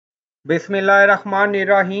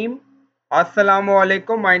Bismillahirrahmanirrahim. Assalamu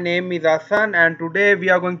alaikum. My name is Hassan and today we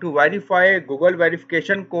are going to verify Google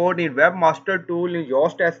verification code in Webmaster tool in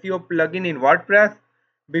Yoast SEO plugin in WordPress.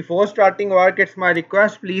 Before starting work, it's my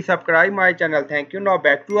request, please subscribe my channel. Thank you. Now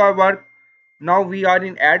back to our work. Now we are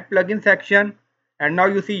in add plugin section and now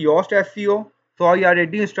you see Yoast SEO. So I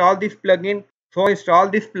already installed this plugin. So install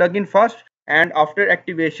this plugin first and after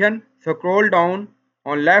activation scroll down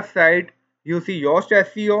on left side you see Yoast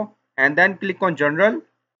SEO and then click on general.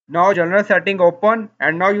 Now general setting open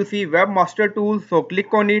and now you see webmaster tools, so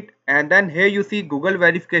click on it and then here you see Google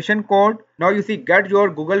verification code. Now you see get your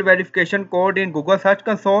Google verification code in Google Search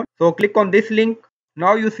Console, so click on this link.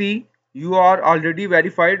 Now you see you are already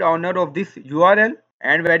verified owner of this URL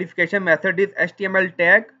and verification method is HTML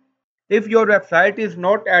tag. If your website is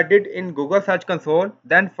not added in Google Search Console,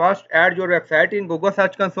 then first add your website in Google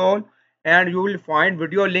Search Console and you will find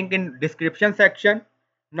video link in description section.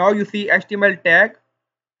 Now you see HTML tag,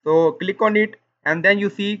 so click on it and then you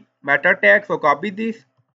see meta tag, so copy this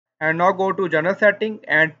and now go to general setting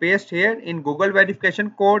and paste here in Google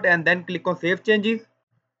verification code and then click on save changes.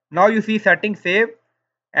 Now you see setting save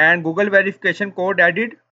and Google verification code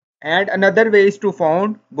added. And another way is to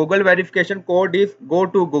found Google verification code is go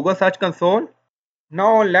to Google Search Console.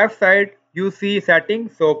 Now on left side you see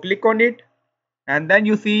settings, so click on it and then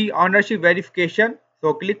you see ownership verification,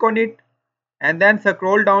 so click on it and then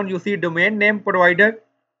scroll down you see domain name provider,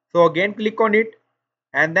 so again click on it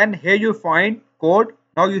and then here you find code.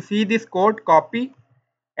 Now you see this code, copy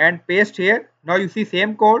and paste here. Now you see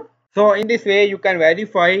same code. So in this way you can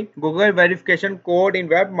verify Google verification code in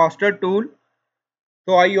Webmaster tool.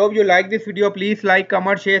 So I hope you like this video. Please like,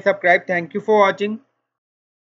 comment, share, subscribe. Thank you for watching.